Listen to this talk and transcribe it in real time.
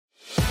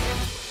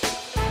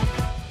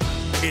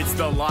It's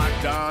the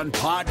Locked On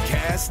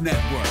Podcast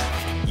Network,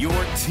 your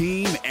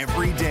team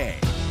every day.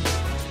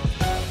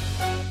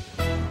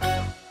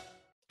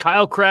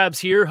 Kyle Krabs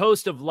here,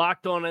 host of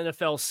Locked On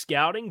NFL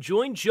Scouting.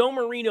 Join Joe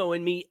Marino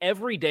and me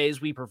every day as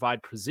we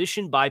provide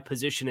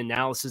position-by-position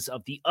analysis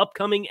of the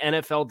upcoming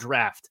NFL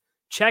Draft.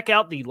 Check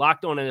out the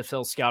Locked On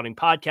NFL Scouting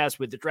podcast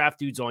with the Draft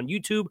Dudes on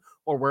YouTube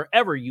or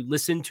wherever you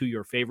listen to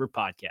your favorite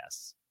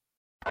podcasts.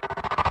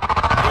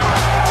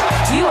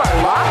 You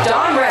are Locked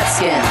On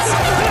Redskins,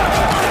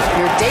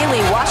 your daily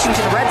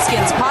Washington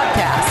Redskins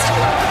podcast,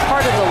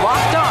 part of the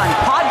Locked On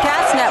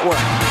Podcast Network,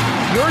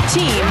 your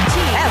team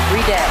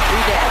every day.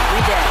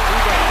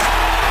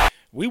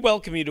 We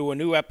welcome you to a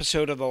new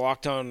episode of the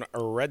Locked On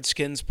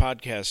Redskins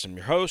podcast. I'm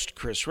your host,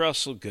 Chris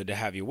Russell. Good to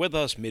have you with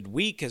us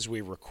midweek as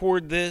we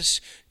record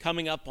this.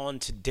 Coming up on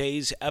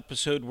today's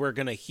episode, we're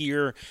going to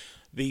hear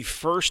the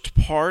first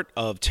part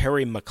of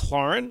Terry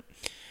McLaurin,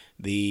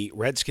 the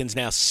Redskins'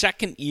 now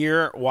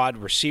second-year wide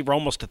receiver,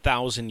 almost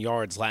 1,000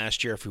 yards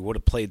last year. If he would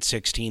have played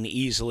 16,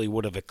 easily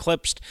would have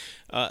eclipsed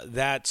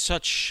that.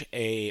 Such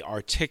a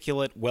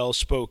articulate,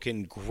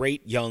 well-spoken,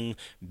 great young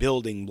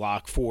building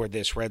block for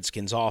this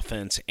Redskins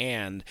offense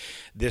and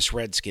this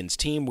Redskins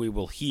team. We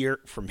will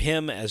hear from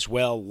him as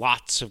well.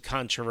 Lots of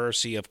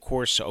controversy, of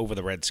course, over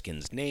the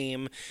Redskins'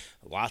 name.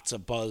 Lots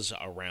of buzz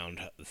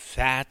around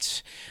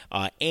that,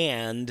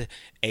 and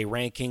a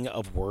ranking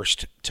of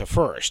worst to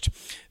first.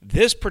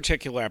 This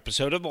particular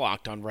episode of the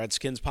Locked On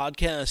Redskins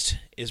podcast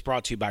is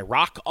brought to you by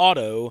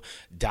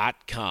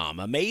RockAuto.com.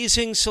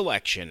 Amazing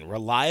selection,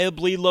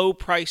 reliably low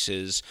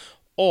prices,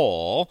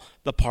 all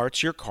the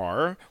parts your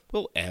car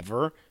will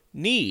ever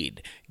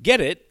need. Get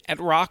it at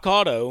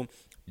RockAuto.com.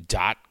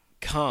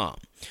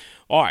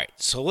 All right,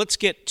 so let's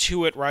get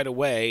to it right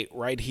away,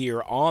 right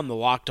here on the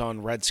Locked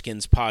On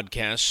Redskins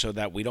podcast so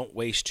that we don't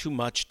waste too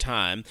much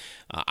time.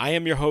 I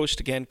am your host,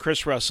 again,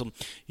 Chris Russell.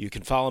 You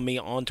can follow me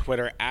on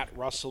Twitter at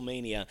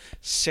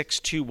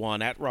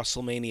RussellMania621, at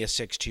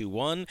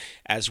RussellMania621.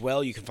 As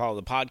well, you can follow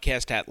the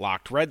podcast at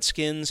Locked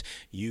Redskins.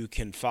 You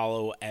can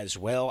follow as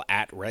well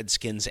at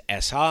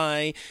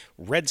RedskinsSI.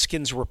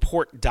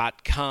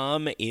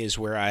 RedskinsReport.com is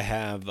where I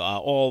have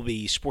all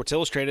the Sports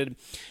Illustrated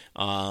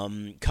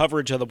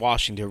coverage of the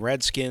Washington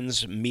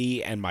Redskins,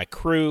 me and my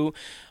crew.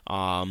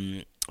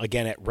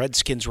 Again, at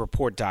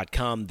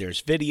redskinsreport.com,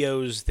 there's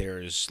videos,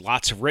 there's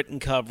lots of written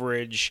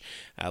coverage,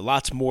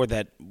 lots more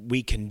that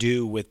we can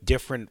do with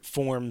different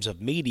forms of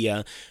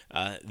media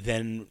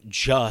than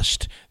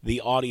just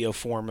the audio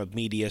form of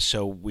media,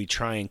 so we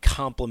try and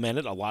complement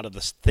it. A lot of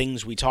the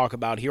things we talk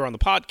about here on the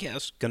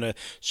podcast going to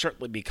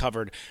certainly be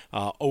covered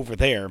over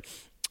there.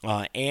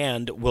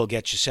 And we'll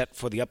get you set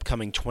for the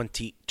upcoming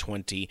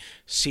 2020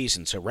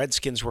 season. So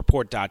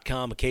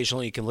redskinsreport.com.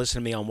 Occasionally you can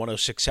listen to me on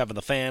 106.7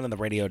 The Fan and the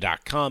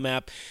radio.com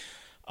app.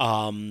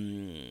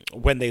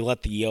 When they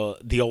let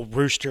the old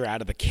rooster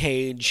out of the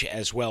cage,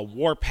 as well.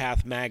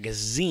 Warpath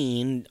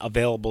Magazine,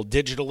 available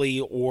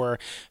digitally or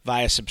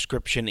via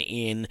subscription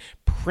in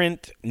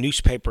print,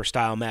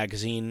 newspaper-style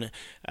magazine,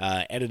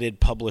 edited,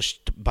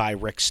 published by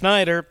Rick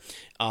Snyder,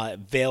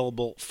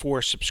 available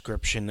for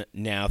subscription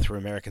now through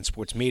American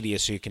Sports Media,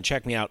 so you can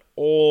check me out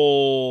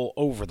all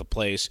over the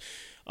place.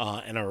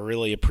 And I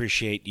really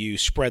appreciate you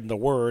spreading the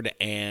word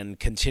and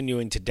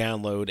continuing to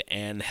download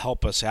and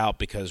help us out,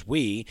 because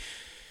we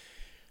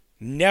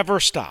never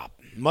stop.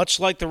 Much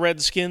like the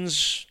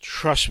Redskins,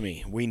 trust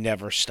me, we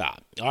never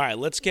stop. All right,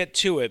 let's get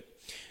to it.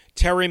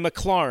 Terry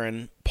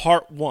McLaurin,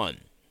 Part 1.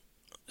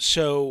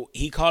 So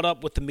he caught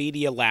up with the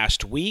media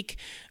last week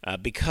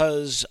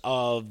because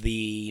of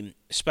the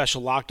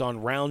special Locked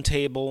On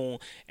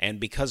Roundtable and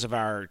because of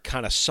our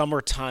kind of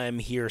summertime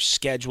here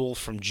schedule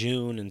from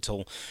June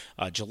until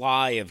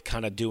July of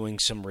kind of doing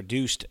some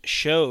reduced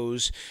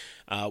shows.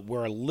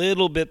 We're a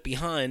little bit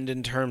behind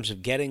in terms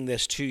of getting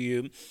this to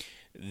you.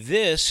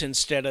 This,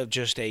 instead of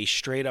just a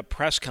straight-up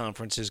press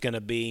conference, is going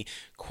to be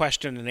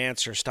question and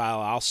answer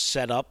style. I'll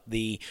set up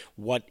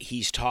what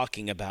he's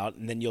talking about,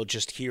 and then you'll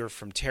just hear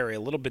from Terry.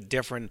 A little bit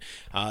different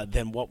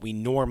than what we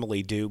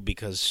normally do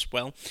because,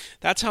 well,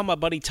 that's how my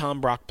buddy Tom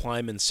Brock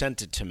Plyman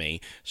sent it to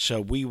me. So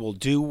we will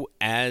do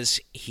as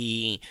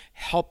he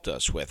helped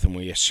us with, and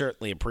we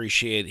certainly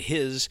appreciate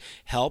his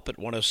help at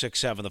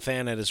 106.7 The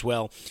Fan, and as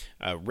well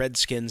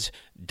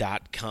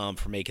redskins.com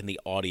for making the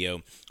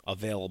audio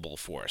available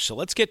for us. So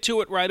let's get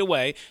to it right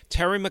away.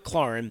 Terry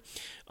McLaurin,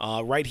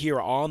 right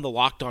here on the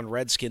Locked On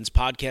Redskins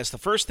podcast. The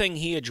first thing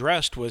he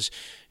addressed was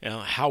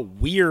how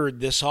weird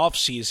this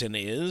offseason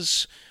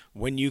is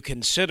when you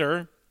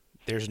consider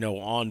there's no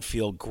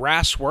on-field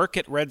grass work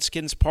at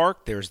Redskins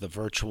Park. There's the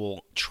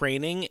virtual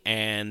training,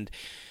 and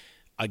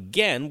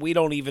again, we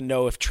don't even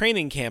know if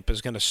training camp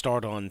is going to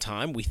start on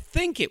time. We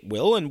think it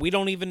will, and we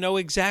don't even know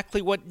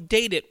exactly what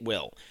date it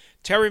will.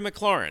 Terry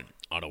McLaurin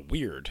on a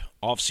weird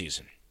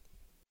offseason.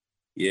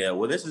 Yeah,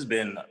 well, this has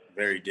been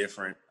very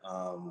different.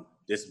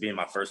 This being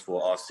my first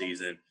full off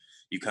season,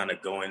 you kind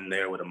of go in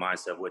there with a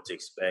mindset of what to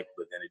expect,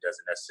 but then it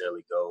doesn't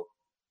necessarily go.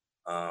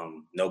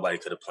 Nobody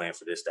could have planned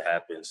for this to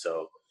happen.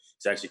 So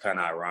it's actually kind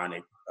of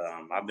ironic.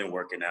 I've been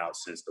working out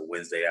since the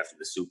Wednesday after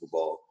the Super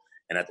Bowl.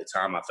 And at the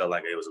time, I felt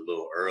like it was a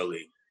little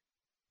early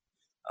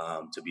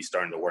to be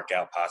starting to work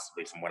out,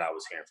 possibly from what I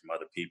was hearing from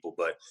other people.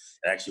 But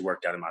it actually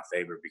worked out in my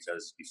favor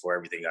because before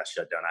everything got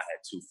shut down, I had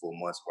 2 full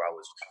months where I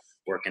was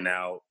working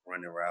out,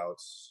 running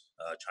routes,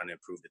 trying to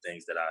improve the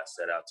things that I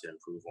set out to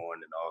improve on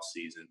in the off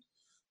season.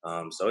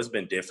 So it's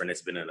been different.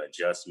 It's been an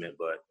adjustment,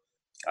 but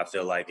I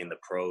feel like in the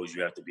pros,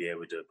 you have to be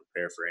able to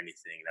prepare for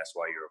anything. That's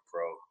why you're a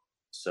pro.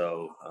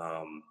 So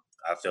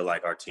I feel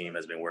like our team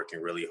has been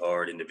working really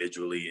hard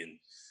individually and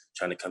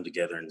trying to come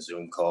together in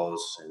Zoom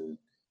calls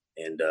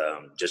and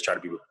just try to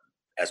be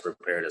as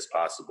prepared as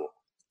possible.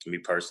 Me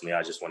personally,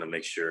 I just want to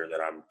make sure that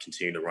I'm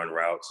continuing to run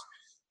routes,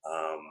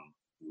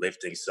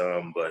 lifting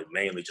some, but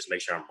mainly just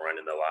make sure I'm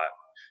running a lot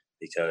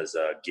because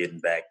getting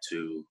back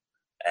to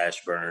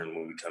Ashburn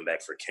when we come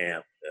back for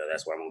camp,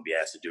 that's what I'm going to be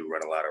asked to do,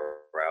 run a lot of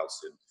routes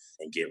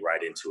and get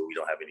right into it. We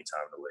don't have any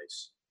time to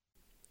waste.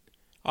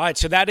 All right,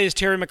 so that is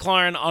Terry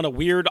McLaurin on a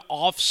weird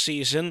off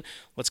season.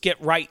 Let's get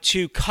right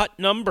to cut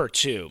number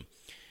 2.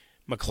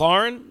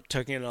 McLaurin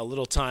taking a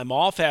little time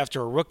off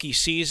after a rookie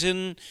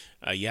season.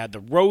 You had the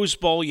Rose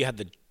Bowl, you had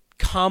the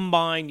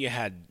Combine, you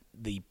had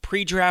the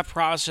pre-draft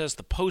process,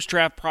 the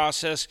post-draft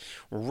process,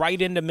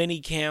 right into mini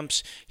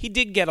camps. He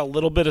did get a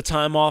little bit of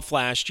time off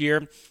last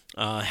year.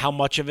 How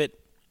much of it?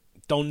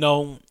 Don't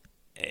know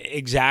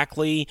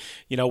exactly.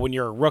 You know, when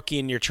you're a rookie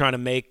and you're trying to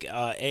make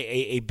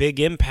a big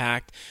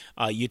impact,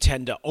 you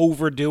tend to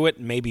overdo it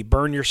and maybe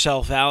burn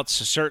yourself out.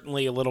 So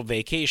certainly a little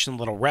vacation, a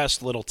little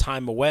rest, a little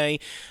time away,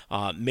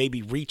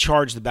 maybe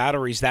recharge the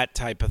batteries, that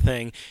type of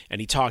thing. And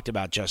he talked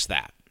about just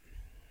that.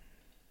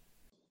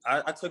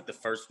 I took the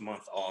first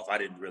month off. I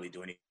didn't really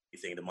do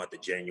anything the month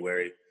of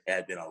January. It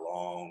had been a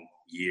long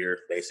year,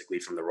 basically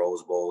from the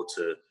Rose Bowl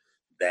to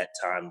that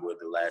time with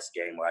the last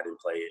game where I didn't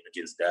play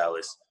against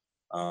Dallas.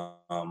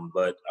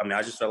 But I mean,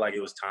 I just felt like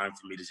it was time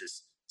for me to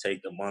just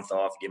take a month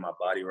off, get my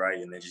body right,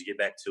 and then just get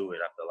back to it.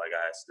 I feel like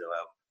I still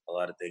have a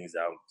lot of things that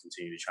I'll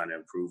continue to try to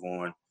improve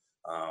on.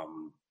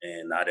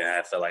 And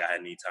I felt like I had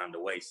any time to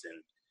waste.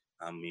 And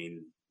I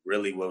mean,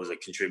 really what was a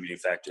contributing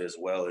factor as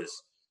well is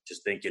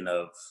just thinking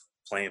of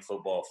playing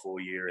football full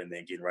year and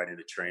then getting right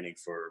into training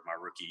for my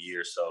rookie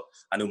year. So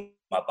I knew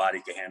my body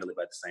could handle it,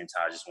 but at the same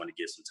time, I just wanted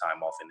to get some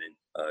time off and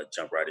then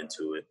jump right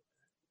into it.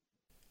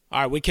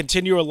 All right, we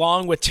continue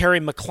along with Terry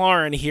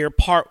McLaurin here,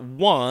 part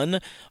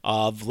 1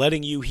 of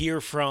letting you hear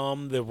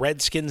from the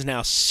Redskins'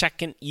 now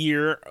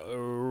second-year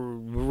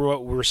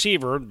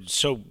receiver.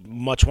 So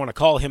much want to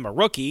call him a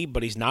rookie,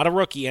 but he's not a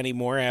rookie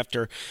anymore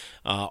after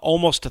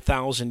almost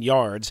 1,000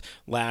 yards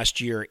last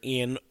year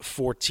in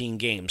 14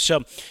 games.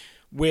 So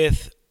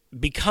with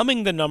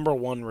becoming the number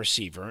 1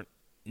 receiver,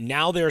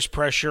 now there's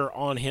pressure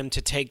on him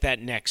to take that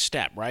next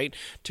step, right?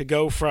 To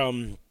go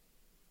from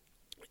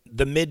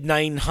the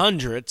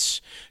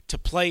mid-900s to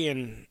play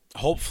in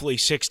hopefully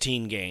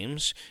 16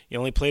 games. He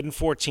only played in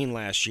 14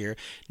 last year.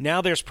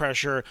 Now there's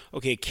pressure.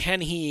 Okay,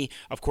 can he,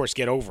 of course,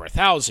 get over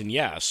 1,000?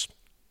 Yes.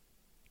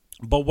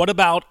 But what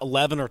about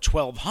 11 or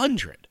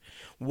 1,200?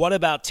 What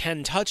about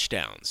 10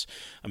 touchdowns?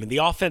 I mean, the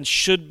offense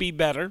should be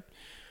better.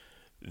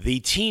 The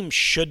team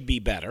should be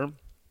better.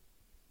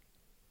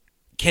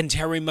 Can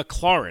Terry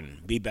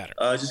McLaurin be better?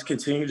 Just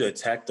continue to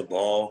attack the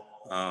ball.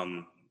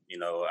 I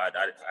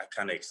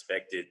kind of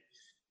expected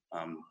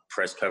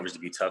press coverage to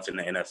be tough in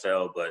the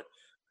NFL, but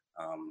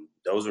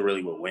those are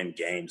really what win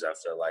games, I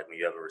feel like, when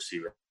you have a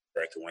receiver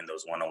that can win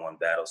those one-on-one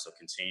battles. So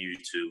continue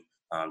to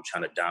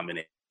trying to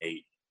dominate,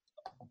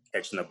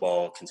 catching the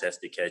ball,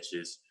 contested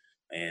catches,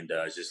 and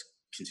just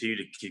continue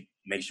to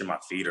make sure my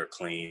feet are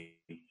clean,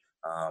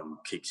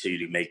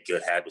 continue to make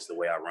good habits, the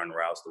way I run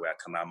routes, the way I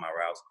come out of my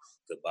routes,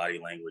 the body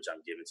language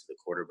I'm giving to the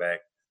quarterback,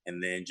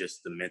 and then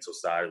just the mental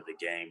side of the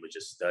game with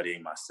just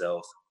studying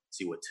myself,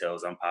 see what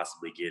tells I'm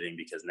possibly getting,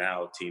 because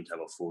now teams have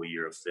a full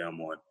year of film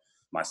on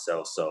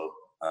myself. So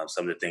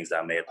some of the things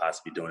that I may have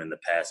possibly doing in the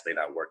past may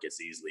not work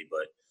as easily,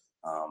 but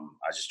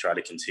I just try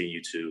to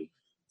continue to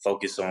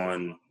focus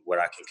on what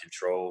I can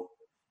control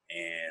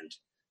and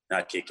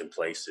not get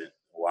complacent.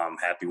 While I'm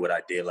happy what I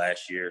did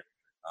last year,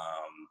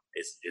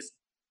 it's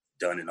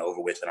done and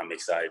over with, and I'm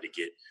excited to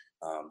get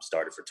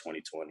started for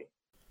 2020.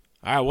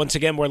 All right, once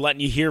again, we're letting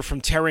you hear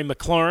from Terry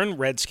McLaurin,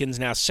 Redskins'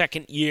 now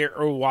second-year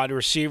wide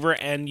receiver,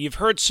 and you've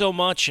heard so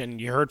much, and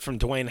you heard from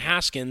Dwayne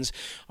Haskins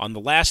on the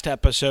last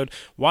episode.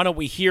 Why don't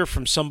we hear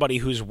from somebody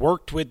who's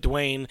worked with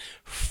Dwayne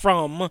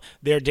from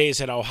their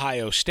days at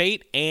Ohio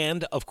State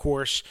and, of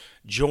course,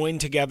 joined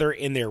together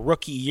in their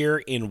rookie year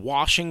in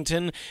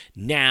Washington,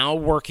 now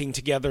working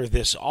together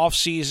this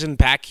offseason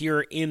back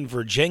here in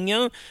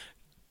Virginia.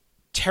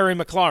 Terry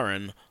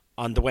McLaurin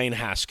on Dwayne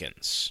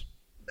Haskins.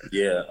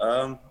 Yeah,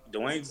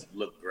 Dwayne's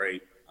looked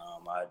great.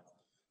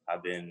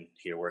 I've been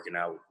here working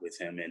out with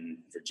him in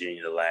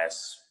Virginia the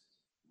last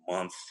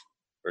month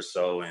or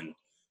so, and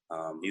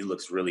he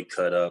looks really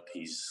cut up.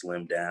 He's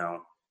slimmed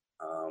down.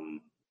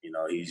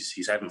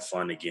 He's having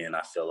fun again.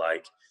 I feel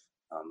like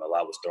a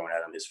lot was thrown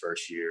at him his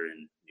first year,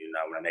 and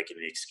we're not making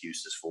any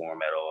excuses for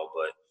him at all.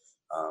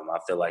 But I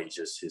feel like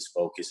just his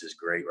focus is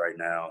great right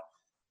now,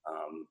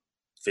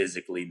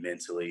 physically,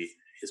 mentally,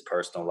 his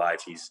personal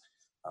life. He's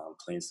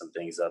cleaned some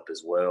things up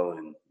as well,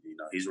 and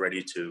he's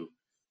ready to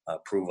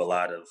prove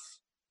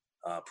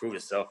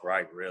himself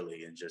right,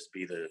 really, and just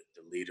be the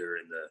leader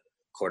and the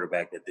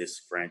quarterback that this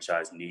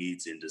franchise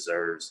needs and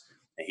deserves.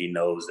 And he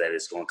knows that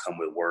it's going to come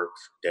with work,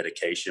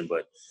 dedication,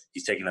 but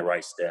he's taking the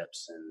right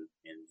steps, and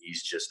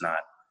he's just not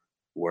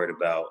worried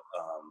about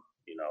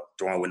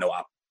throwing with no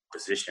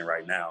opposition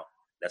right now.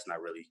 That's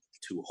not really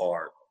too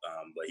hard,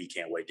 but he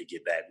can't wait to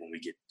get back when we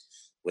get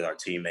with our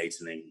teammates,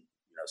 and then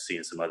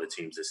seeing some other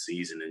teams this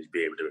season and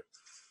be able to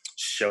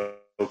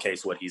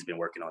showcase what he's been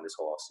working on this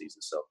whole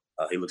season. So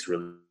he looks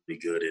really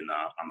good, and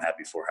I'm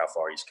happy for how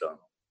far he's come.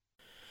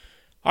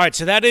 All right,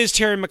 so that is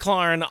Terry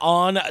McLaurin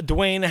on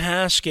Dwayne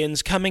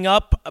Haskins. Coming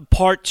up,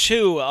 part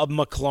 2 of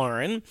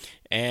McLaurin,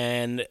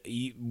 and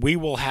we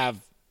will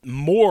have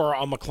more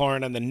on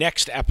McLaurin on the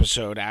next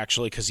episode,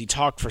 actually, because he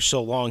talked for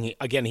so long.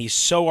 Again, he's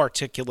so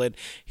articulate.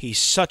 He's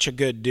such a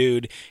good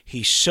dude.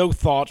 He's so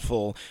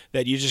thoughtful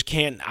that you just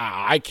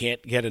I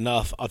can't get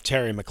enough of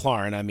Terry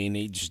McLaurin. I mean,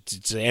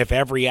 if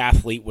every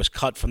athlete was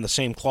cut from the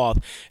same cloth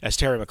as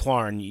Terry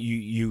McLaurin,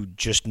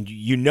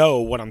 you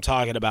know what I'm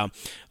talking about.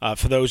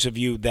 For those of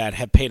you that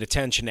have paid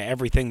attention to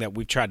everything that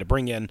we've tried to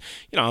bring in,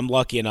 I'm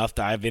lucky enough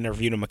that I've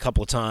interviewed him a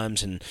couple of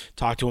times and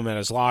talked to him at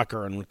his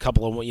locker, and a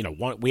couple of, we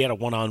had a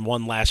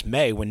one-on-one last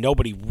May when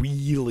nobody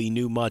really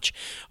knew much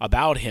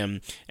about him,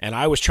 and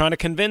I was trying to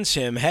convince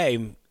him,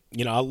 hey,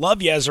 I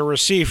love you as a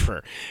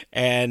receiver,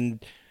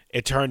 and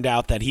it turned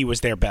out that he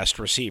was their best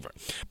receiver.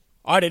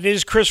 All right, it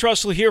is Chris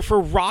Russell here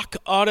for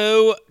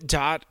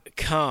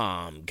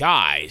RockAuto.com.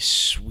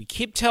 Guys, we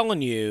keep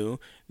telling you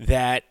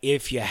that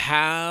if you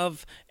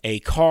have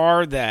a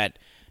car that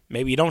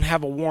maybe you don't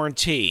have a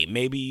warranty,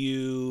 maybe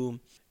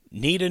you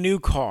need a new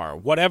car,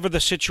 whatever the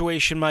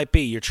situation might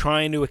be, you're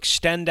trying to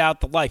extend out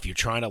the life, you're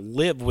trying to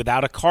live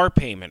without a car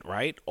payment,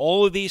 right?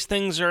 All of these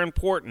things are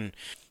important.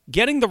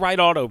 Getting the right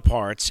auto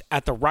parts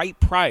at the right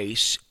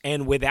price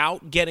and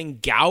without getting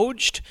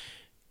gouged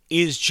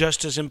is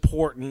just as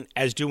important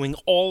as doing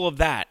all of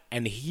that.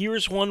 And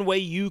here's one way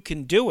you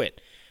can do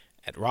it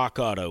at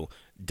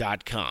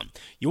RockAuto.com.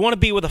 You want to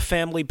be with a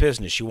family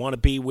business. You want to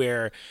be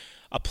where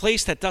a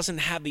place that doesn't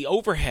have the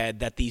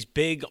overhead that these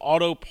big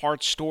auto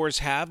parts stores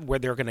have, where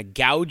they're going to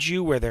gouge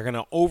you, where they're going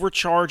to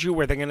overcharge you,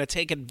 where they're going to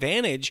take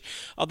advantage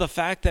of the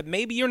fact that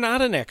maybe you're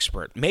not an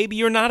expert, maybe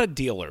you're not a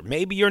dealer,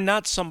 maybe you're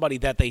not somebody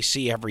that they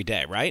see every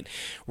day, right?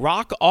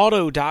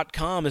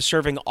 RockAuto.com is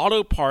serving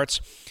auto parts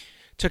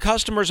to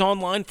customers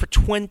online for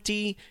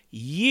 20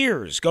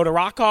 years. Go to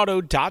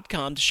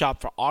rockauto.com to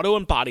shop for auto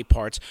and body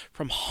parts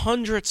from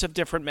hundreds of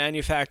different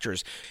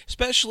manufacturers,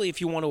 especially if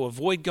you want to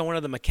avoid going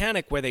to the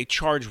mechanic where they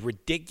charge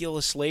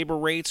ridiculous labor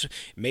rates.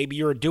 Maybe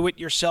you're a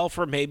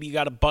do-it-yourselfer. Maybe you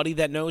got a buddy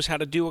that knows how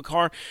to do a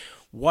car.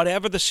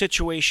 Whatever the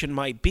situation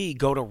might be,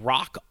 go to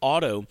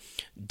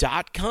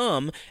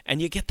rockauto.com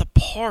and you get the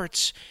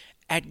parts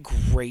at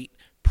great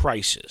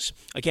prices.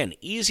 Again,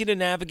 easy to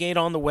navigate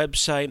on the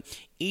website,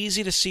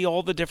 easy to see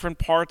all the different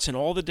parts and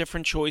all the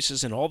different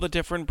choices and all the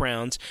different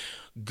brands.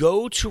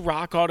 Go to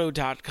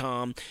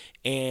rockauto.com,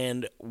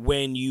 and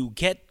when you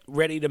get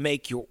ready to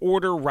make your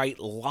order, write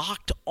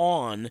Locked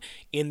On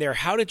in their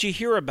How Did You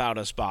Hear About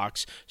Us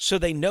box so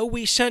they know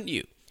we sent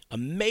you.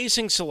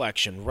 Amazing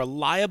selection,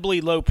 reliably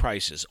low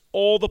prices,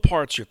 all the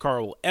parts your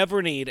car will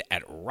ever need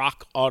at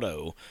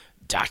rockauto.com.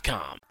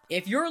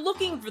 If you're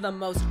looking for the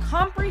most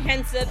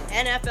comprehensive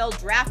NFL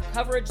draft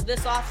coverage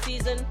this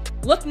offseason,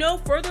 look no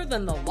further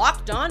than the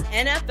Locked On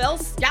NFL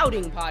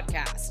Scouting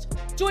Podcast.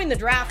 Join the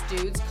draft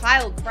dudes,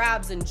 Kyle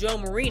Krabs and Joe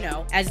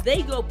Marino, as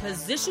they go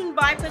position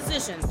by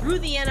position through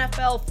the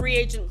NFL free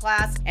agent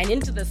class and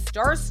into the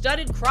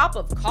star-studded crop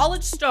of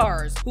college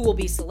stars who will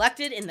be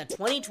selected in the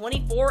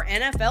 2024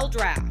 NFL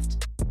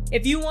Draft.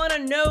 If you want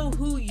to know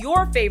who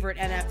your favorite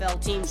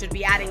NFL team should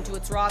be adding to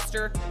its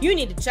roster, you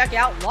need to check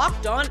out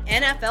Locked On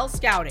NFL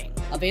Scouting,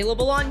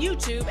 available on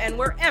YouTube and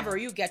wherever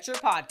you get your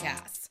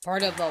podcasts.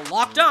 Part of the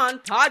Locked On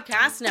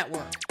Podcast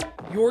Network,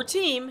 your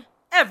team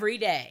every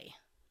day.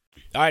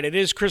 All right, it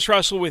is Chris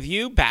Russell with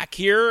you back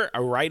here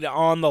right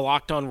on the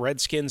Locked On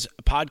Redskins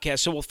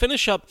podcast. So we'll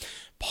finish up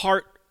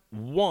part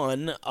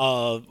 1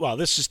 of, well,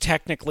 this is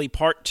technically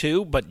part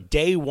 2, but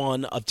day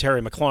 1 of Terry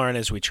McLaurin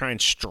as we try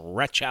and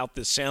stretch out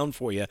this sound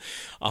for you,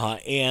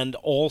 and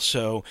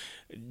also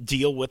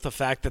deal with the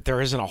fact that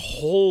there isn't a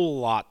whole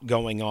lot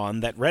going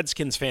on that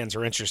Redskins fans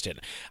are interested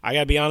in. I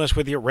got to be honest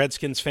with you,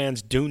 Redskins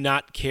fans do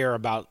not care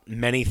about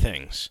many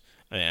things.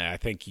 I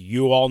think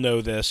you all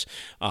know this.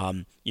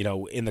 In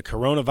the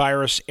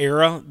coronavirus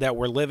era that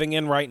we're living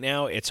in right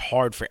now, it's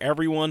hard for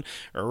everyone.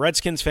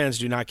 Redskins fans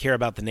do not care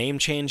about the name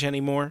change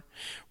anymore.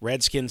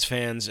 Redskins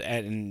fans,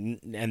 and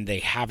they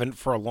haven't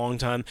for a long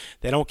time,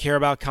 they don't care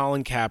about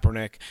Colin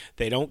Kaepernick.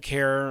 They don't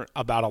care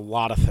about a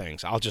lot of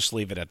things. I'll just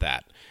leave it at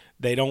that.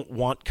 They don't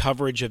want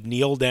coverage of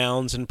kneel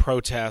downs and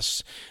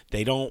protests.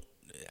 They don't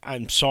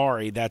I'm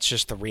sorry, that's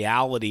just the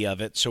reality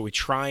of it. So we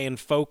try and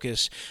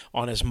focus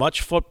on as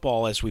much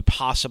football as we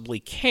possibly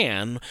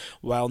can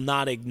while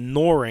not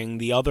ignoring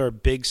the other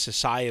big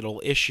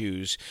societal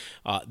issues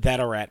that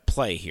are at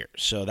play here.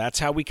 So that's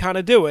how we kind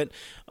of do it.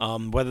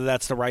 Whether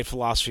that's the right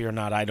philosophy or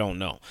not, I don't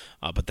know.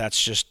 But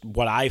that's just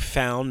what I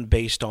found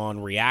based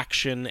on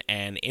reaction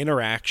and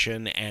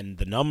interaction and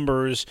the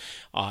numbers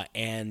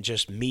and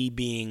just me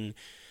being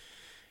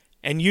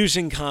and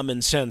using common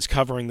sense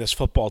covering this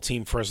football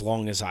team for as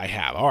long as I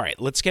have. All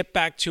right, let's get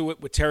back to it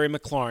with Terry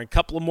McLaurin. A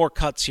couple of more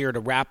cuts here to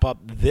wrap up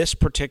this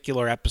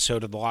particular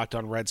episode of the Locked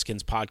On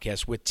Redskins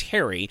podcast with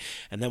Terry,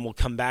 and then we'll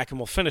come back and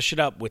we'll finish it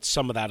up with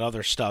some of that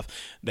other stuff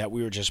that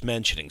we were just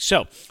mentioning.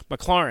 So,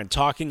 McLaurin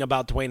talking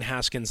about Dwayne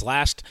Haskins'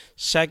 last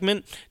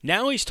segment.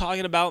 Now he's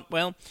talking about,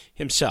 well,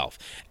 himself.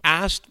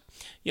 Asked,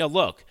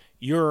 look,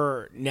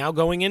 you're now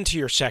going into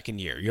your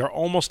second year. You're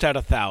almost at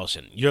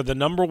 1,000. You're the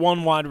number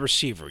one wide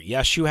receiver.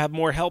 Yes, you have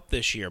more help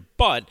this year,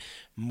 but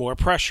more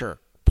pressure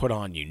put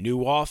on you.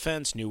 New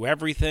offense, new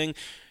everything.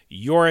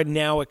 You're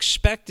now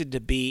expected to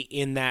be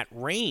in that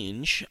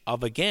range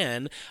of,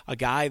 again, a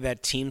guy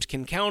that teams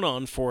can count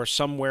on for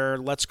somewhere,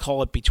 let's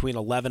call it between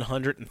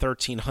 1,100 and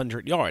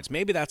 1,300 yards.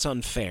 Maybe that's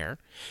unfair.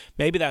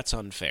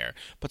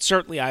 But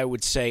certainly I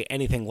would say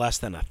anything less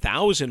than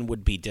 1,000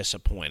 would be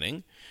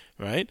disappointing,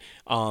 right?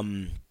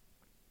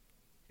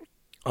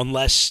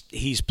 Unless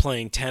he's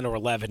playing 10 or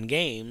 11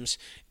 games,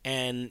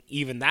 and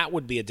even that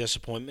would be a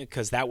disappointment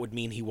because that would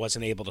mean he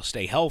wasn't able to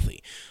stay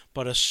healthy.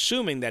 But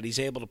assuming that he's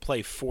able to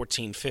play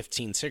 14,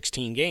 15,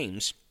 16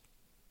 games,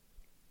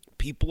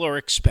 people are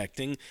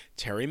expecting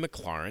Terry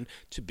McLaurin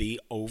to be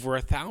over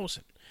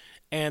 1,000.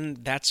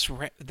 And that's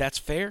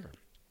fair.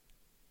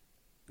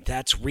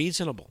 That's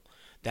reasonable.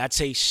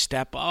 That's a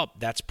step up.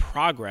 That's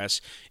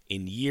progress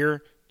in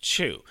year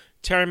 2.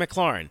 Terry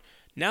McLaurin,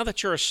 now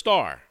that you're a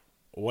star,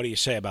 what do you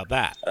say about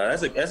that?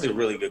 That's a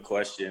really good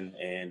question,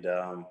 and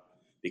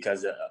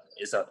because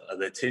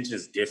the attention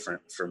is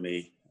different for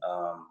me.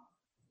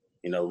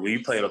 When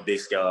you play at a big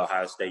scale at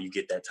Ohio State, you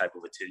get that type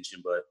of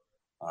attention. But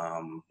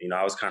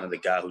I was kind of the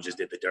guy who just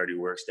did the dirty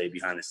work, stayed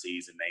behind the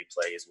scenes, and made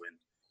plays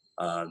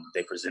when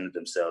they presented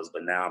themselves.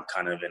 But now I'm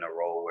kind of in a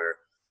role where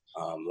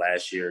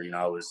last year,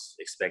 I was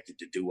expected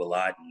to do a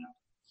lot,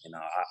 and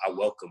I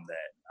welcome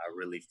that. I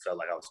really felt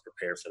like I was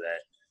prepared for that.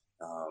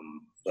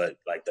 But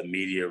like the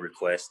media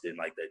request and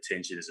like the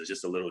attention is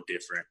just a little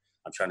different.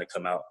 I'm trying to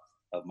come out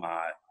of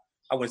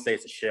I wouldn't say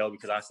it's a shell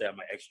because I say I'm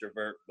an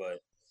extrovert, but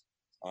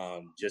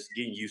just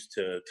getting used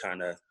to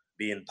kind of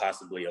being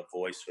possibly a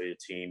voice for your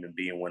team and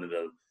being one of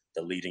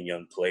the leading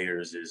young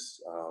players is,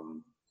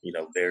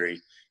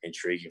 very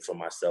intriguing for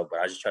myself.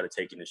 But I just try to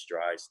take it in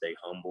stride, stay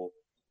humble,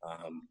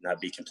 not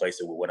be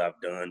complacent with what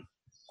I've done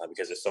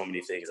because there's so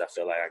many things I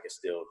feel like I can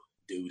still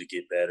do to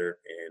get better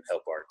and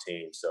help our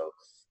team. So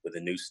with a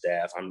new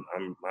staff,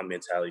 my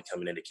mentality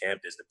coming into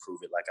camp is to prove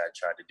it like I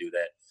tried to do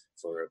that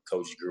for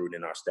Coach Gruden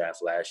and our staff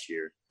last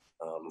year.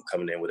 I'm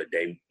coming in with a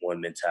day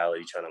one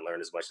mentality, trying to learn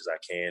as much as I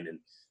can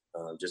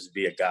and just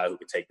be a guy who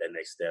can take that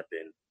next step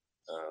and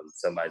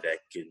somebody that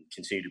can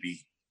continue to be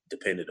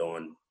dependent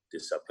on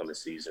this upcoming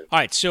season. All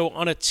right, so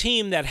on a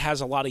team that has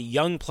a lot of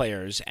young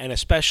players, and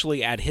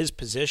especially at his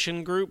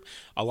position group,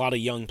 a lot of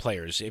young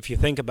players, if you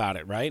think about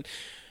it, right?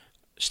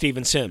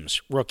 Steven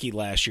Sims, rookie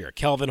last year.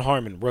 Kelvin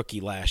Harmon,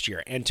 rookie last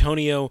year.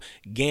 Antonio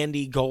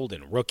Gandy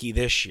Golden, rookie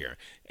this year.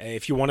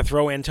 If you want to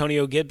throw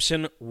Antonio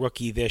Gibson,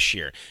 rookie this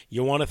year.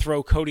 You want to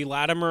throw Cody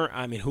Latimer?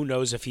 I mean, who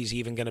knows if he's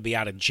even going to be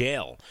out of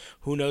jail?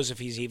 Who knows if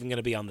he's even going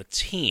to be on the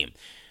team?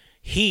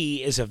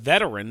 He is a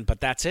veteran, but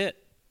that's it.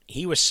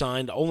 He was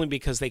signed only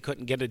because they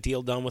couldn't get a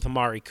deal done with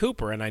Amari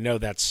Cooper, and I know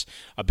that's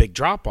a big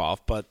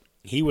drop-off, but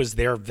he was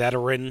their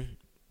veteran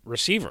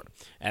receiver,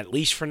 at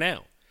least for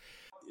now.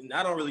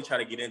 I don't really try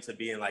to get into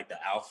being like the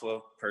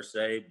alpha per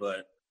se,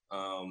 but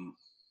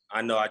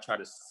I know I try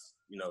to,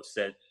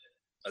 set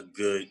a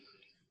good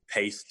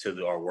pace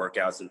to our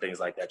workouts and things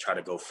like that. Try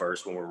to go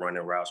first when we're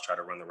running routes, try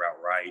to run the route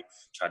right,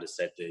 try to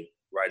set the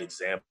right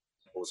examples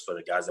for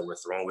the guys that we're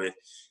throwing with,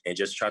 and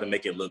just try to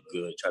make it look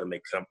good. Try to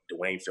make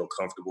Dwayne feel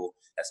comfortable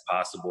as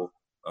possible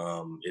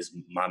is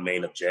my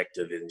main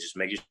objective, and just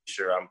making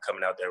sure I'm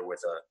coming out there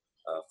with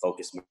a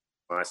focused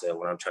mindset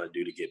what I'm trying to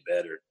do to get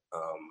better.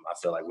 I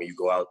feel like when you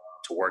go out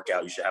to work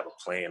out, you should have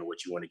a plan,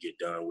 what you want to get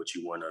done, what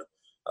you want to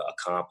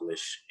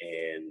accomplish,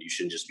 and you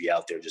shouldn't just be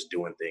out there just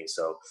doing things.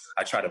 So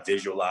I try to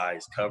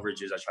visualize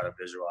coverages. I try to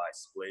visualize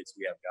splits.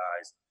 We have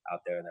guys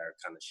out there that are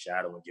kind of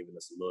shadowing, giving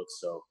us looks.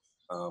 So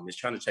it's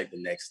trying to take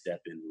the next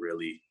step and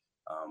really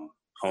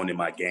honing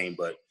my game.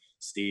 But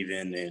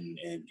Steven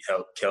and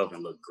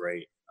Kelvin look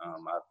great.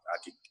 I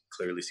could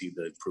clearly see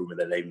the improvement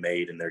that they've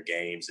made in their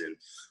games, and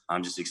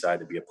I'm just excited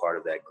to be a part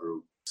of that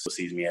group. So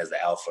sees me as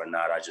the alpha or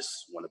not, I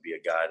just want to be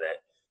a guy that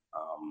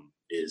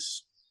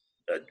is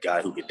a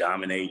guy who could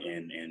dominate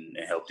and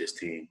help this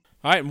team.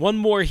 All right, one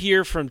more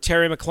here from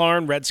Terry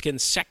McLaurin,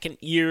 Redskins'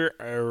 second-year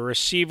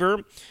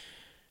receiver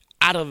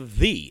out of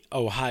the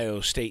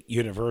Ohio State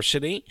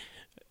University.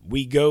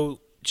 We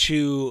go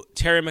to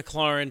Terry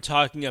McLaurin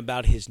talking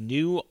about his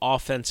new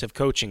offensive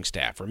coaching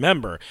staff.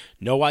 Remember,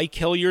 no Ike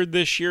Hilliard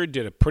this year,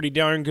 did a pretty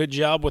darn good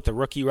job with the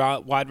rookie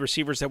wide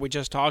receivers that we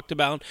just talked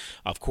about.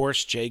 Of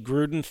course, Jay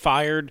Gruden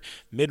fired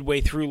midway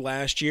through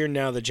last year.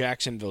 Now the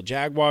Jacksonville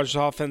Jaguars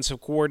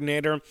offensive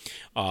coordinator,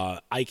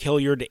 Ike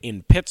Hilliard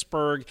in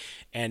Pittsburgh,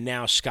 and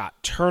now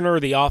Scott Turner,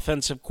 the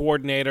offensive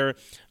coordinator,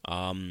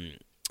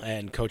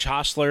 and Coach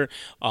Hostler,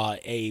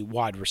 a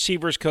wide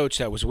receivers coach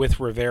that was with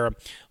Rivera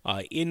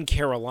in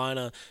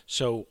Carolina.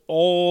 So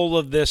all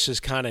of this is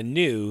kind of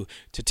new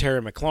to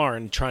Terry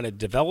McLaurin, trying to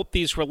develop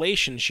these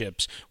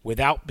relationships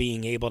without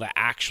being able to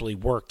actually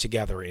work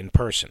together in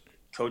person.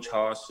 Coach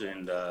Haas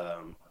and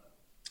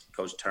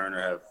Coach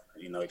Turner have,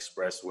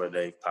 expressed where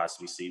they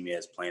possibly see me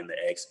as playing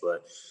the X,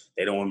 but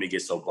they don't want me to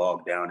get so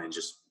bogged down and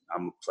just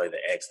I'm going to play the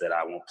X that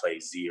I won't play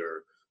Z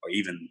or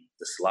even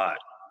the slot.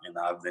 And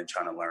I've been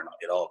trying to learn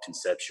it all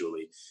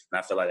conceptually. And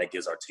I feel like that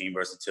gives our team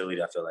versatility.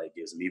 I feel like it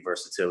gives me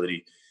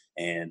versatility.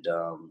 And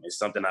it's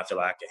something I feel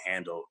like I can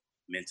handle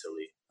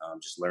mentally.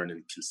 Just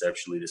learning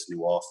conceptually this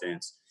new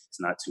offense. It's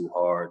not too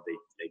hard.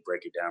 They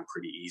break it down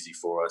pretty easy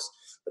for us.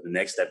 But the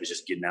next step is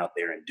just getting out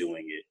there and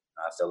doing it.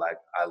 I feel like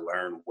I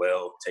learn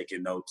well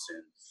taking notes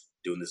and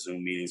doing the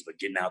Zoom meetings, but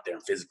getting out there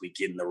and physically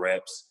getting the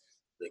reps,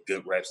 the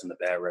good reps and the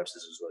bad reps,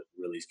 this is what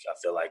really I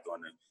feel like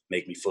going to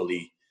make me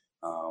fully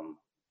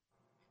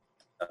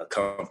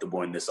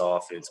comfortable in this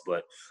offense.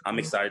 But I'm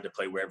excited to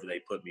play wherever they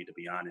put me, to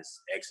be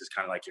honest. X is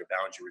kind of like your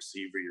boundary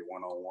receiver, your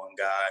one-on-one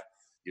guy.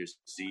 Your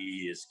Z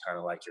is kind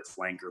of like your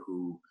flanker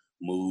who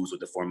moves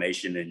with the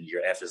formation, and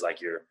your F is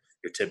like your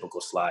typical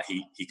slot.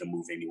 He can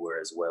move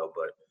anywhere as well.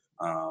 But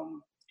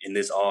in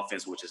this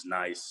offense, which is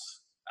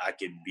nice, I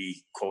could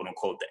be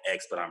quote-unquote the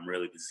X, but I'm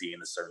really the Z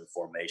in a certain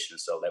formation.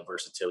 So that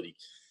versatility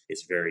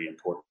is very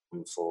important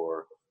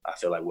for, I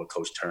feel like, what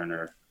Coach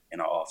Turner in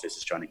our office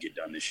is trying to get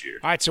done this year.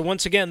 All right, so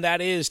once again, that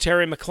is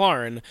Terry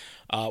McLaurin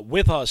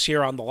with us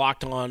here on the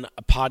Locked On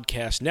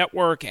Podcast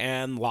Network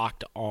and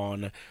Locked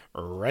On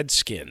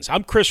Redskins.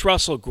 I'm Chris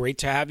Russell. Great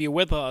to have you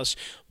with us.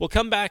 We'll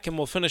come back and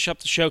we'll finish up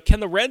the show.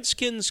 Can the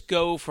Redskins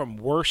go from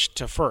worst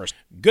to first?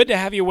 Good to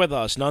have you with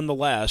us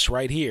nonetheless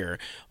right here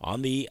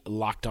on the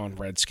Locked On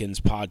Redskins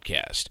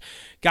podcast.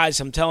 Guys,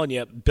 I'm telling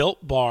you,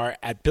 Built Bar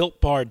at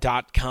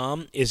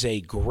BuiltBar.com is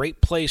a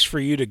great place for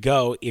you to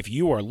go if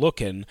you are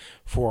looking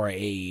for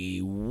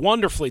a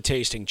wonderfully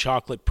tasting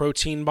chocolate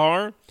protein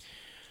bar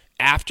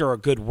after a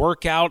good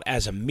workout,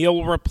 as a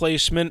meal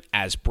replacement,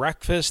 as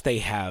breakfast. They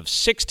have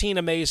 16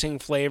 amazing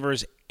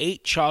flavors,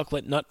 8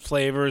 chocolate nut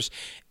flavors,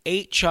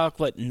 8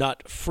 chocolate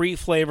nut-free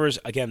flavors.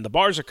 Again, the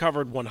bars are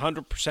covered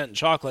 100% in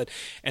chocolate,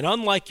 and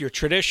unlike your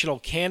traditional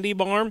candy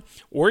bar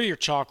or your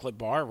chocolate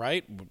bar,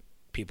 right?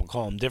 People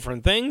call them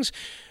different things,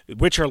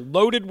 which are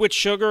loaded with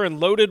sugar and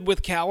loaded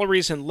with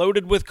calories and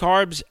loaded with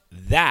carbs.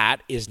 That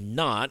is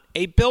not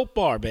a Built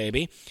Bar,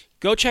 baby.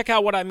 Go check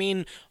out what I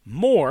mean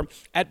more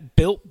at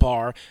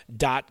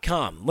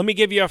BuiltBar.com. Let me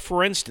give you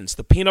for instance,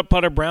 the peanut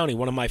butter brownie,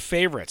 one of my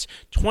favorites.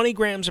 20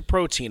 grams of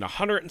protein,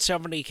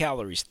 170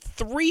 calories,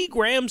 3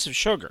 grams of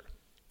sugar.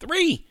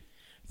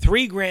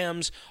 3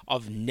 grams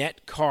of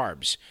net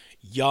carbs.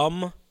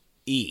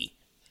 Yum-y.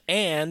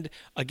 And,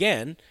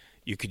 again,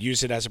 you could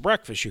use it as a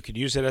breakfast. You could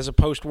use it as a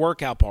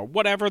post-workout bar.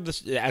 Whatever,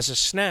 as a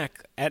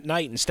snack at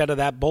night instead of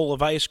that bowl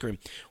of ice cream.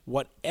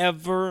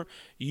 Whatever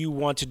you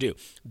want to do.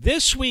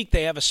 This week,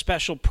 they have a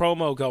special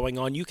promo going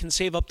on. You can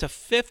save up to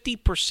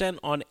 50%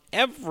 on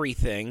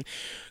everything.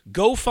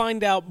 Go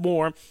find out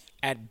more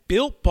at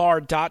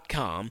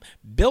BuiltBar.com,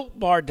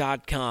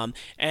 BuiltBar.com,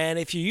 and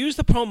if you use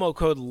the promo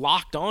code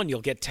LOCKEDON,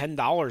 you'll get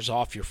 $10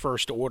 off your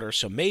first order,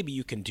 so maybe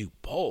you can do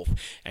both,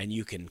 and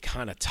you can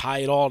kind of tie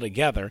it all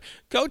together.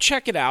 Go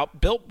check it out,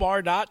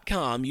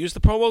 BuiltBar.com, use the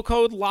promo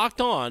code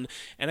LOCKEDON,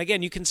 and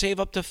again, you can save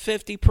up to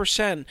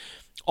 50%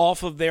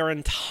 off of their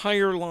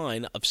entire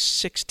line of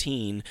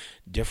 16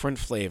 different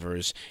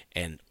flavors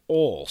and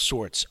all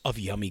sorts of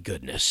yummy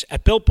goodness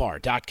at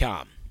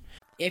BuiltBar.com.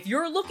 If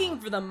you're looking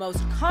for the most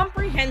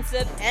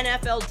comprehensive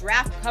NFL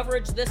draft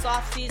coverage this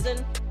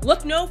offseason,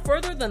 look no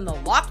further than the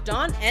Locked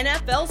On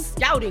NFL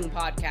Scouting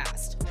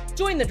Podcast.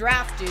 Join the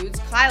draft dudes,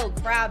 Kyle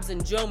Krabs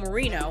and Joe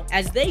Marino,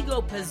 as they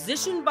go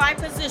position by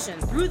position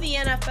through the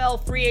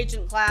NFL free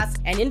agent class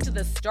and into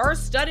the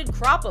star-studded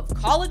crop of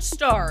college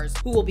stars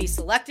who will be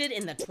selected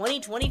in the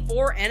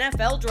 2024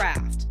 NFL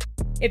Draft.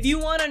 If you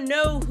want to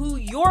know who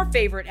your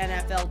favorite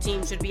NFL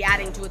team should be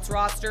adding to its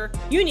roster,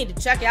 you need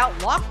to check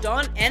out Locked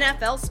On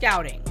NFL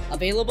Scouting,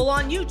 available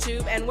on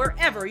YouTube and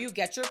wherever you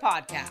get your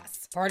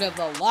podcasts. Part of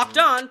the Locked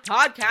On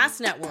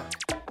Podcast Network,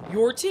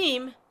 your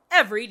team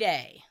every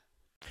day.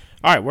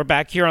 All right, we're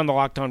back here on the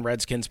Locked On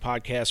Redskins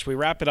podcast. We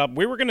wrap it up.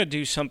 We were going to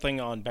do something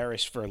on Barry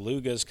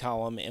Svrluga's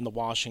column in the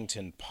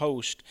Washington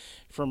Post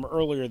from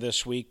earlier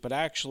this week, but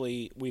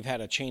actually we've had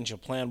a change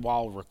of plan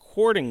while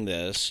recording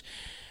this.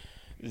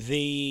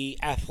 The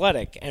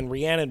Athletic and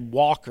Rhiannon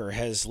Walker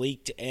has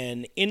leaked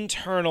an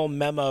internal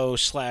memo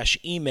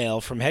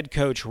 /email from head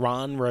coach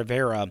Ron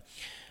Rivera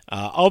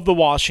of the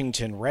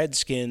Washington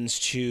Redskins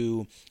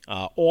to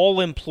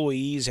all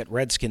employees at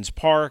Redskins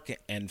Park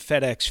and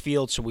FedEx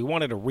Field. So we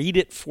wanted to read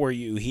it for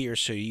you here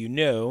so you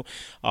know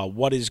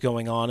what is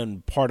going on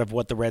and part of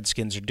what the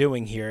Redskins are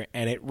doing here.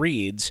 And it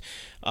reads,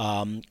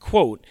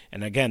 quote,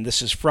 and again,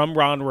 this is from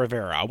Ron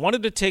Rivera. I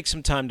wanted to take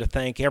some time to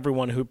thank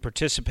everyone who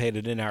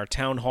participated in our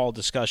town hall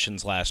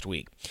discussions last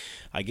week.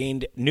 I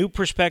gained new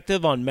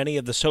perspective on many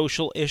of the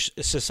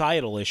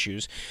societal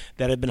issues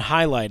that have been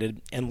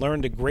highlighted and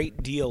learned a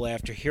great deal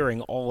after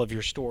hearing all of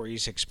your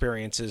stories,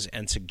 experiences,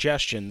 and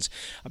suggestions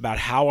about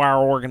how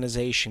our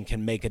organization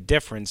can make a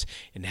difference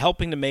in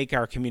helping to make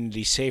our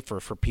community safer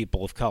for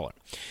people of color.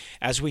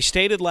 As we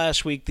stated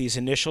last week, these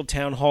initial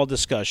town hall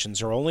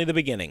discussions are only the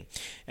beginning,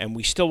 and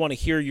we still want to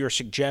hear your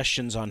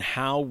suggestions on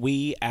how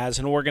we as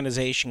an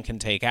organization can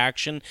take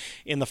action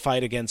in the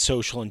fight against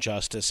social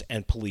injustice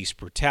and police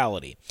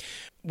brutality.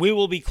 We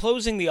will be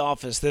closing the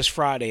office this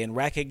Friday in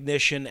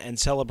recognition and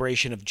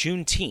celebration of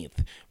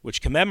Juneteenth,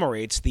 which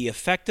commemorates the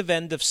effective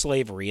end of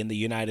slavery in the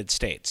United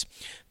States.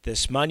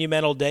 This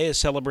monumental day is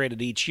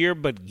celebrated each year,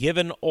 but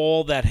given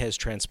all that has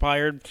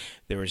transpired,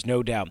 there is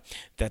no doubt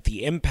that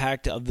the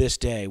impact of this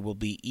day will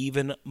be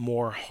even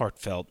more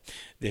heartfelt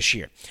this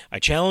year. I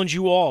challenge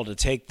you all to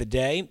take the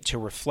day to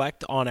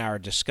reflect on our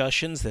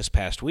discussions this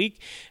past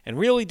week and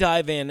really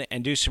dive in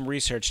and do some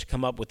research to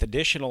come up with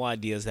additional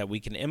ideas that we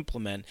can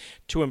implement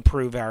to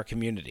improve our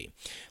community.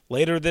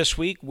 Later this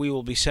week, we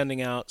will be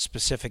sending out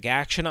specific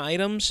action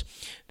items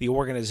the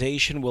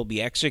organization will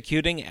be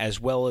executing, as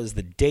well as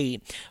the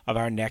date of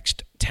our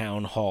next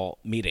town hall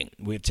meeting.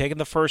 We have taken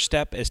the first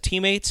step as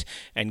teammates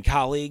and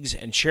colleagues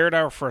and shared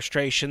our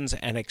frustrations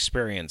and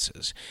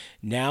experiences.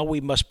 Now we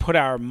must put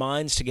our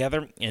minds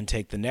together and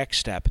take the next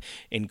step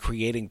in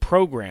creating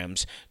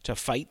programs to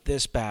fight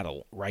this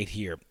battle right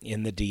here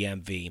in the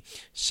DMV.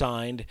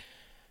 Signed,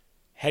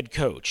 head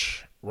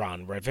coach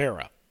Ron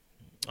Rivera.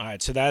 All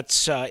right, so that's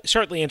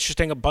certainly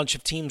interesting. A bunch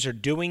of teams are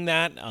doing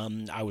that.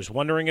 I was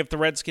wondering if the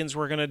Redskins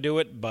were going to do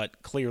it,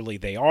 but clearly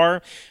they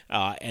are,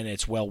 and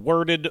it's well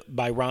worded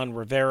by Ron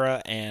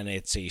Rivera, and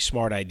it's a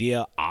smart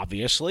idea,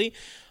 obviously,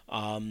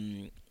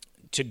 to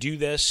do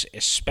this,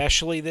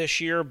 especially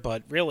this year.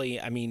 But really,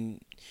 I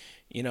mean,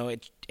 you know,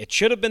 it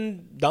should have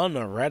been done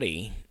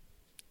already.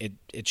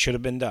 It should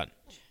have been done,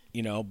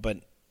 you know,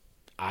 but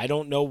I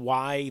don't know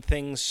why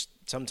things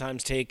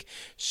sometimes take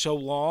so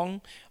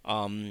long.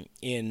 And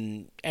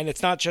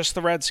it's not just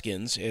the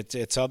Redskins;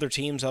 it's other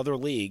teams, other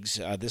leagues.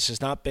 This has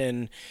not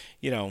been,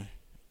 you know,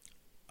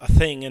 a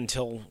thing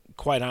until,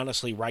 quite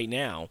honestly, right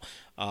now.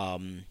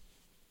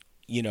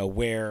 You know,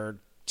 where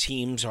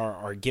teams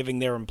are giving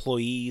their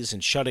employees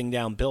and shutting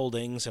down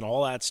buildings and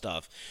all that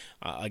stuff.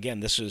 Again,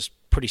 this is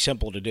pretty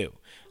simple to do.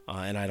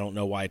 And I don't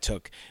know why it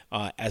took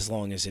as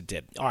long as it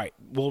did. All right,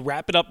 we'll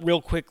wrap it up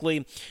real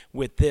quickly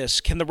with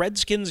this. Can the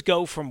Redskins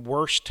go from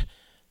worst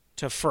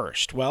to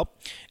first? Well,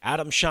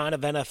 Adam Schein of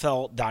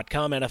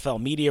NFL.com,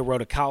 NFL Media,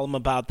 wrote a column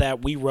about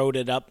that. We wrote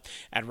it up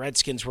at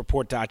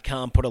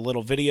RedskinsReport.com, put a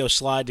little video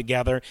slide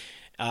together.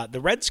 The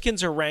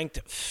Redskins are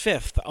ranked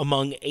 5th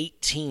among 8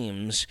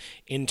 teams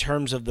in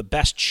terms of the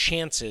best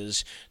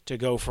chances to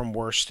go from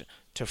worst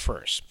to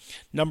first.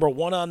 Number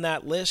 1 on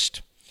that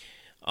list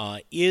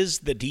is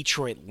the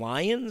Detroit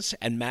Lions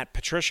and Matt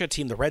Patricia,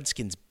 team the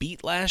Redskins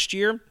beat last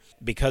year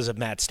because of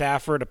Matt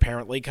Stafford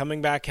apparently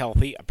coming back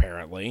healthy,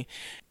 apparently.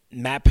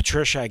 Matt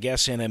Patricia, I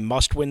guess, in a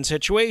must-win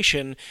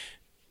situation,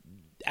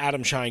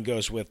 Adam Schein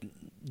goes with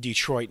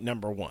Detroit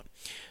number 1.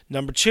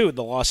 Number 2,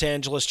 the Los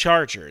Angeles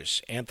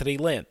Chargers, Anthony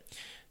Lynn.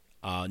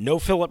 No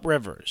Phillip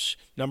Rivers.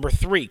 Number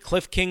 3,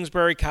 Cliff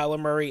Kingsbury, Kyler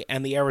Murray,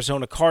 and the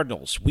Arizona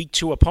Cardinals, Week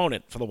 2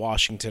 opponent for the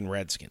Washington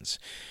Redskins.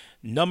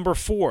 Number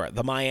 4,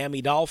 the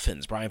Miami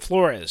Dolphins, Brian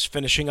Flores,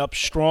 finishing up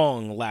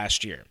strong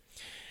last year.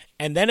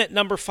 And then at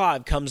number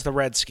 5 comes the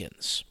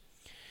Redskins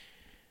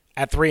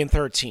at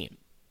 3-13.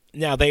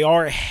 Now, they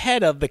are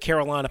ahead of the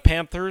Carolina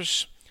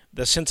Panthers,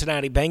 the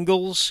Cincinnati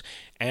Bengals,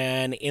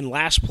 and in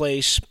last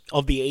place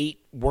of the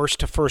 8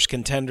 worst-to-first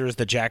contenders,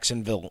 the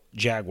Jacksonville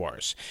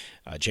Jaguars.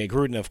 Jay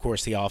Gruden, of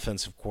course, the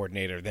offensive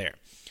coordinator there.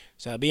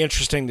 So it'll be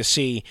interesting to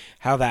see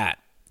how that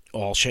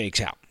all shakes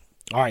out.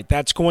 All right,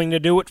 that's going to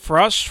do it for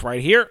us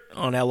right here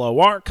on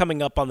LOR.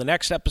 Coming up on the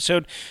next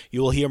episode,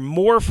 you will hear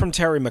more from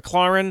Terry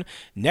McLaurin.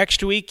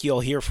 Next week,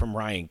 you'll hear from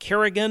Ryan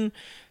Kerrigan.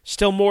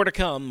 Still more to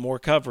come, more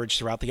coverage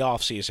throughout the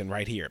offseason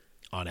right here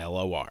on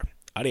LOR.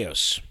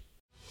 Adios.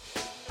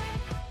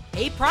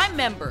 Hey, Prime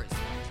members,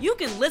 you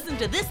can listen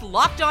to this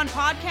Locked On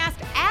podcast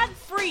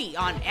ad-free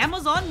on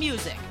Amazon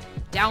Music.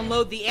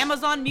 Download the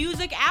Amazon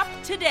Music app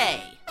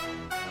today.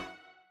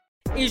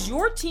 Is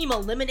your team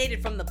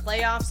eliminated from the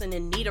playoffs and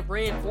in need of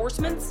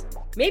reinforcements?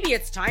 Maybe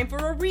it's time for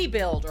a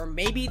rebuild, or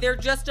maybe they're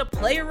just a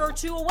player or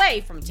 2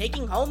 away from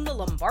taking home the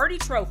Lombardi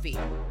Trophy.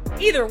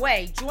 Either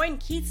way, join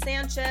Keith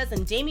Sanchez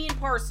and Damian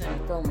Parson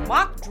for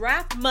Mock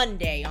Draft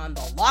Monday on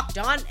the Locked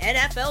On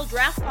NFL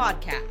Draft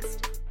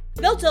Podcast.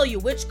 They'll tell you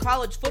which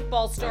college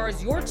football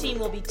stars your team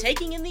will be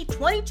taking in the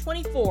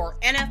 2024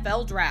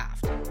 NFL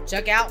Draft.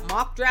 Check out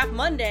Mock Draft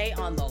Monday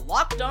on the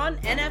Locked On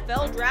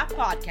NFL Draft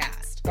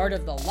Podcast, part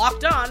of the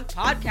Locked On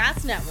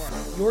Podcast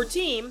Network, your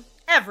team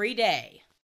every day.